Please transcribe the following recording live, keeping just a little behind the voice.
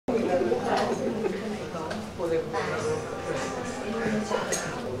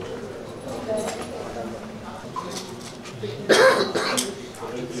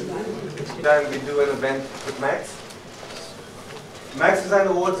time we do an event with Max. Max Design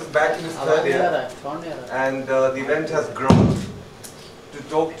Awards is back in its third year, and the event has grown. To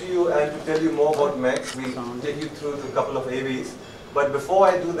talk to you and to tell you more about Max, we'll take you through a couple of AVs. But before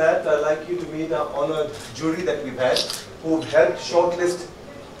I do that, I'd like you to meet our honored jury that we've had, who've helped shortlist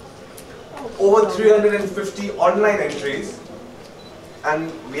over 350 online entries,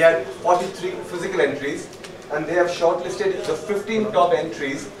 and we had 43 physical entries, and they have shortlisted the 15 top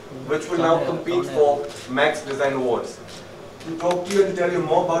entries, which will now compete for Max Design Awards. To talk to you and tell you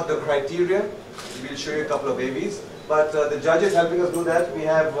more about the criteria, we'll show you a couple of AVs. But the judges helping us do that, we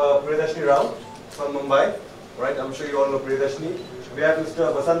have Priyadarshini Rao from Mumbai, right? I'm sure you all know Priyadarshini. We have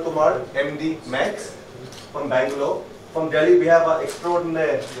Mr. Vasant Kumar, MD Max from Bangalore. From Delhi, we have our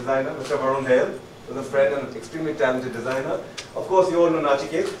extraordinary designer, Mr. Varun Dale, who's a friend and an extremely talented designer. Of course, you all know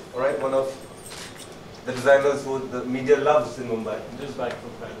Nachiket, right? One of the designers who the media loves in Mumbai. Just back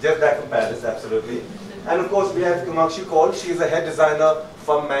from Paris. Just back from Paris, absolutely. And of course, we have Kamakshi Kaul. She is a head designer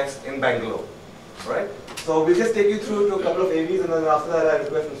from Max in Bangalore, right? So we'll just take you through to a couple of AVs, and then after that, I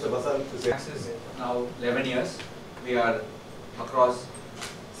request Mr. Vasant to say. Max is now 11 years. We are across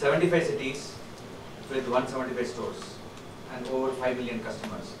 75 cities with 175 stores and over 5 million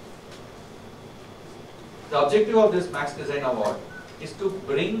customers. The objective of this Max Design Award is to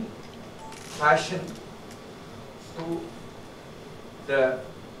bring fashion to the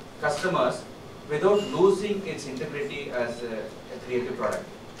customers without losing its integrity as a creative product.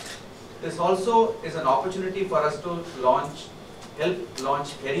 This also is an opportunity for us to help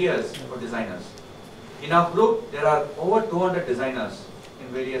launch careers for designers. In our group, there are over 200 designers in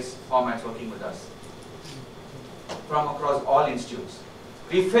various formats working with us from across all institutes.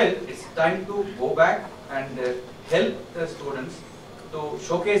 We felt it's time to go back and help the students to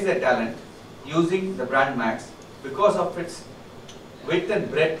showcase their talent using the brand Max because of its width and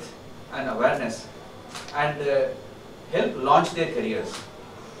breadth and awareness, and help launch their careers.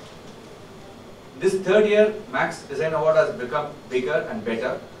 This third year, Max Design Award has become bigger and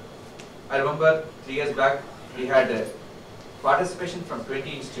better. I remember 3 years back, we had participation from 20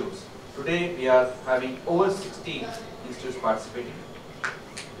 institutes. Today, we are having over 60 institutes participating.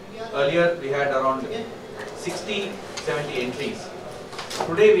 Earlier, we had around 60, 70 entries.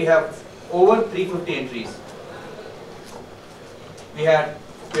 Today, we have over 350 entries. We are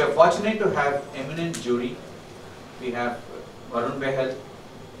fortunate to have eminent jury. We have Varun Behel,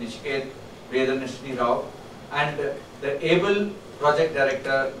 Nachiket, Priyadarshini Rao, and the able project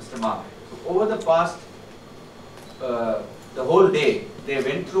director, Mr. Mark. So over the past, the whole day, they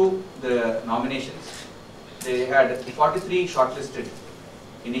went through the nominations. They had 43 shortlisted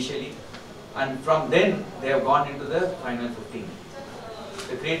initially, and from then they have gone into the final 15.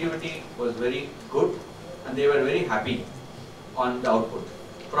 The creativity was very good, and they were very happy on the output.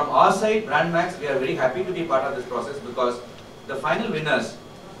 From our side, Brand Max, we are very happy to be part of this process because the final winners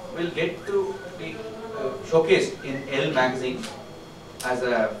will get to be showcased in Elle magazine as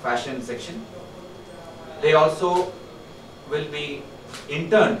a fashion section. They also will be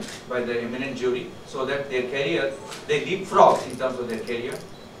interned by the eminent jury so that their career, they leapfrog in terms of their career.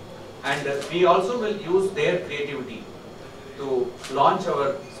 And we also will use their creativity to launch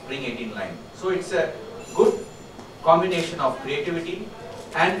our Spring 18 line. So it's a good combination of creativity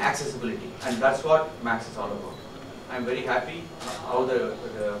and accessibility, and that's what Max is all about. I'm very happy how the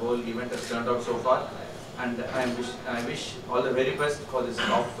whole event has turned out so far, and I wish all the very best for this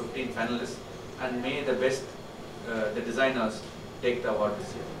top 15 finalists, and may the best, the designers, take the award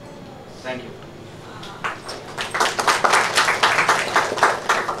this year. Thank you.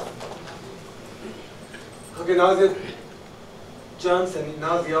 Okay, now the chance and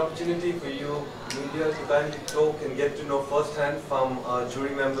now the opportunity for you, media, to kindly talk and get to know firsthand from our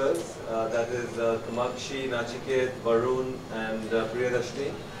jury members, that is Kamakshi, Nachiket, Varun, and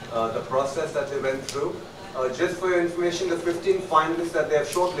Priyadarshini, the process that they went through. Just for your information, the 15 finalists that they have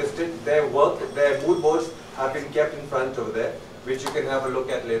shortlisted, their work, their mood boards have been kept in front over there, which you can have a look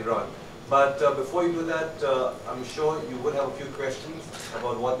at later on. But before you do that, I'm sure you would have a few questions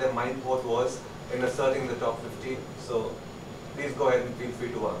about what their mind thought was in asserting the top 15. So please go ahead and feel free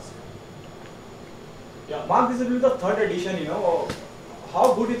to ask. Yeah, Mark, this will be the third edition, you know.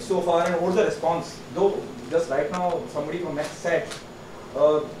 How good it's so far and what's the response? Though just right now somebody from Max said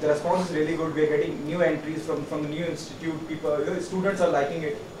the response is really good. We are getting new entries from the new institute. People, you know, students are liking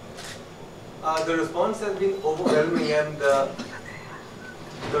it. The response has been overwhelming,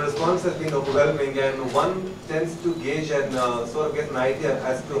 and one tends to gauge and sort of get an idea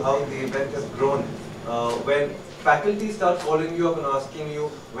as to how the event has grown when faculty start calling you up and asking you,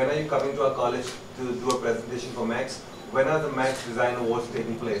 when are you coming to our college to do a presentation for Max? When are the Max Design Awards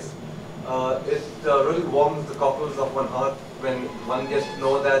taking place? It really warms the cockles of one heart when one gets to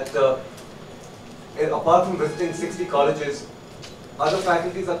know that apart from visiting 60 colleges, other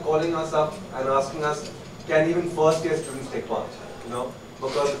faculties are calling us up and asking us, can even first year students take part?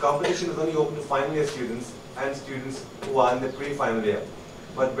 Because the competition is only open to final year students and students who are in the pre-final year.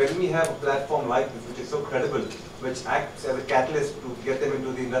 But when we have a platform like this, which is so credible, which acts as a catalyst to get them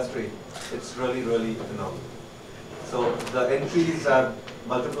into the industry, it's really, really phenomenal. So the entries are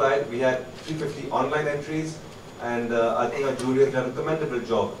multiplied. We had 350 online entries, and I think our jury has done a commendable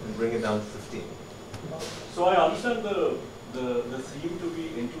job in bringing it down to 15. So I understand the theme to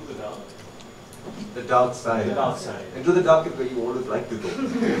be Into the Dark. The dark side. The dark side. Into the dark is where you always like to go.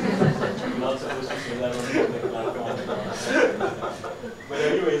 You're not supposed to say that on the public platform. But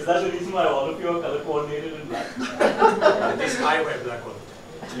anyway, is that the reason why all of you are color coordinated in black? At least I wear black one.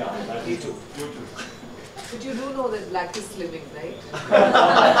 Yeah, Me too. You too. But you do know that black is slimming, right?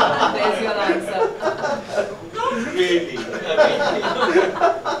 There's your answer. Not really. I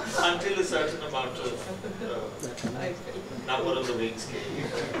mean, until a certain amount of number on the weight scale.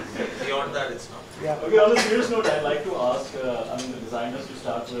 Beyond that, it's not. Yeah. Okay, on a serious note, I'd like to ask, the designers to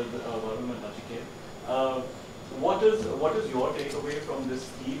start with Varun and Nachiket. What is your takeaway from this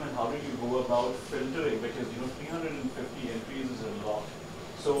theme, and how did you go about filtering? Because 350 entries is a lot.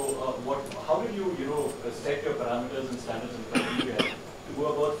 So how did you set your parameters and standards and criteria to go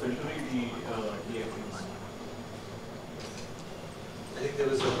about filtering the entries? I think there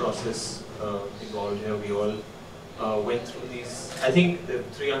was a process involved here. We all went through these. I think the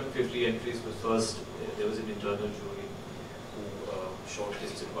 350 entries was first. There was an internal jury who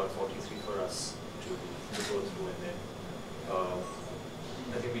shortlisted about 43 for us to go through, and then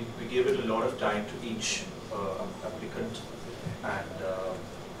I think we gave it a lot of time to each applicant, and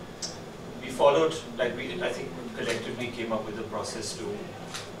we followed, like I think collectively came up with a process to,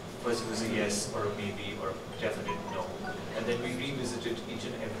 first it was a yes or a maybe or a definite no, and then we revisited each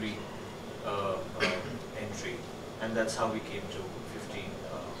and every entry, and that's how we came to 15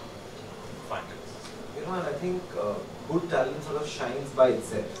 finalists. And I think good talent sort of shines by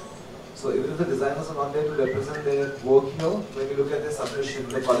itself. So even if the designers are not there to represent their work here, when you look at their submission,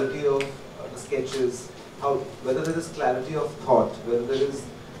 the quality of the sketches, whether there is clarity of thought, whether there is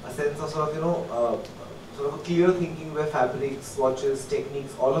a sense of sort of a clear thinking where fabrics, swatches,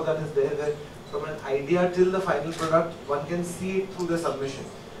 techniques, all of that is there, where from an idea till the final product, one can see it through the submission.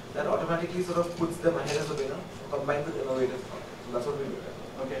 That automatically sort of puts them ahead as a winner, combined with innovative thought. So that's what we look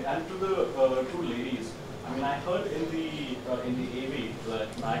at. Okay, and to the two ladies, I mean, I heard in the AV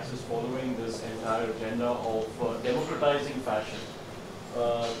that Max is following this entire agenda of democratizing fashion.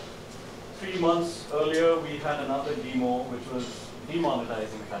 3 months earlier, we had another demo which was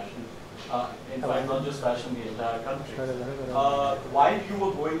demonetizing fashion. In fact, not just fashion, the entire country. While you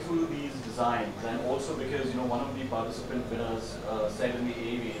were going through these designs, and also because one of the participant winners said in the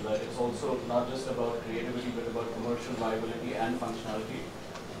AV that it's also not just about creativity but about commercial viability and functionality.